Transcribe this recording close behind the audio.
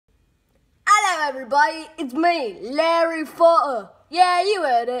Hello everybody, it's me, Larry Potter. Yeah, you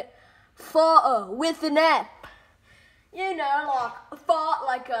heard it. Potter with an F. You know, like a fart,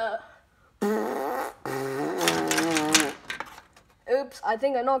 like a... Oops, I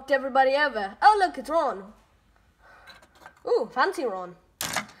think I knocked everybody over. Oh look, it's Ron. Ooh, fancy Ron.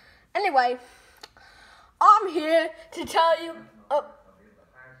 Anyway, I'm here to tell you...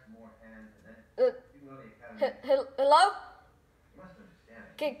 hello?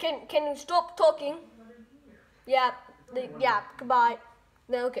 Can you stop talking? Yeah, goodbye.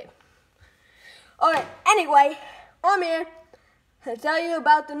 No, okay. Alright, anyway, I'm here to tell you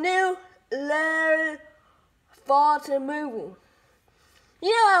about the new Larry Potter movie. You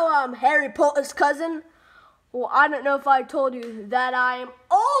know how I'm Harry Potter's cousin? Well, I don't know if I told you that I am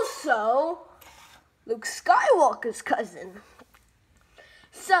also Luke Skywalker's cousin.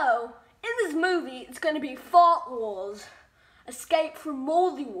 So, in this movie, it's going to be Fart Wars. Escape from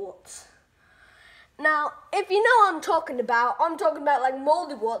Moldy Warts. Now, if you know what I'm talking about like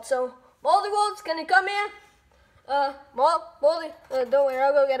Moldy Warts. So, Moldy Warts, can you come here? Moldy, don't worry,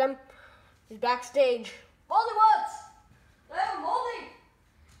 I'll go get him. He's backstage. Moldy Warts! Hello, Moldy!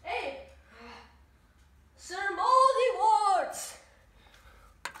 Hey! Sir Moldy Warts!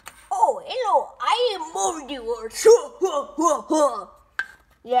 Oh, hello, I am Moldy Warts.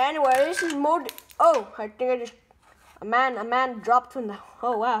 Yeah, anyway, this is Moldy. Oh, I think I just... A man dropped from the...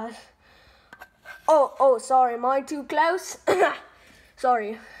 Oh, wow. Oh, sorry. Am I too close?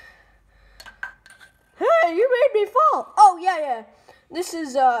 Sorry. Hey, you made me fall. Oh, yeah. This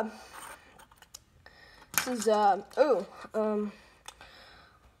is, John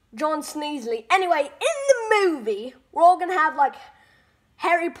Sneezley. Anyway, in the movie, we're all gonna have, like,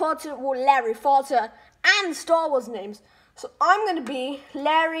 Harry Potter, or Larry Potter, and Star Wars names. So I'm gonna be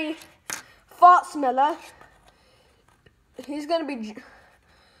Larry Fartsmiller. He's gonna be...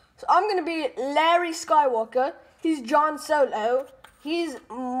 So I'm gonna be Larry Skywalker. He's John Solo. He's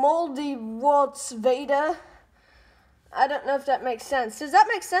Moldy Warts Vader. I don't know if that makes sense. Does that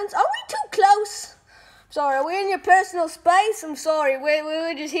make sense? Are we too close? Sorry, are we in your personal space? I'm sorry. We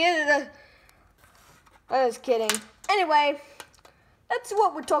were just here to... I was kidding. Anyway, that's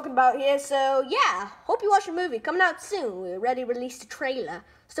what we're talking about here. So, yeah. Hope you watch the movie. Coming out soon. We already released a trailer.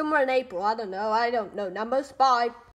 Somewhere in April. I don't know numbers. Bye.